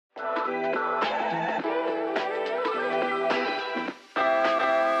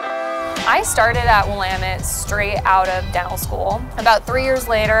I started at Willamette straight out of dental school. About 3 years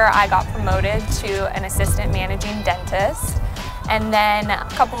later, I got promoted to an assistant managing dentist. And then a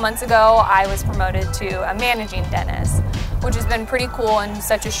couple months ago, I was promoted to a managing dentist, which has been pretty cool in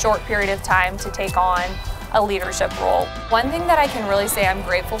such a short period of time to take on a leadership role. One thing that I can really say I'm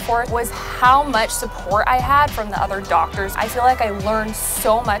grateful for was how much support I had from the other doctors. I feel like I learned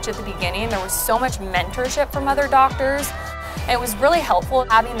so much at the beginning. There was so much mentorship from other doctors. And it was really helpful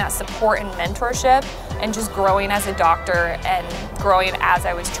having that support and mentorship and just growing as a doctor and growing as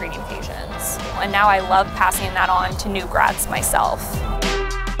I was treating patients. And now I love passing that on to new grads myself.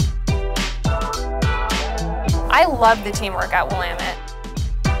 I love the teamwork at Willamette.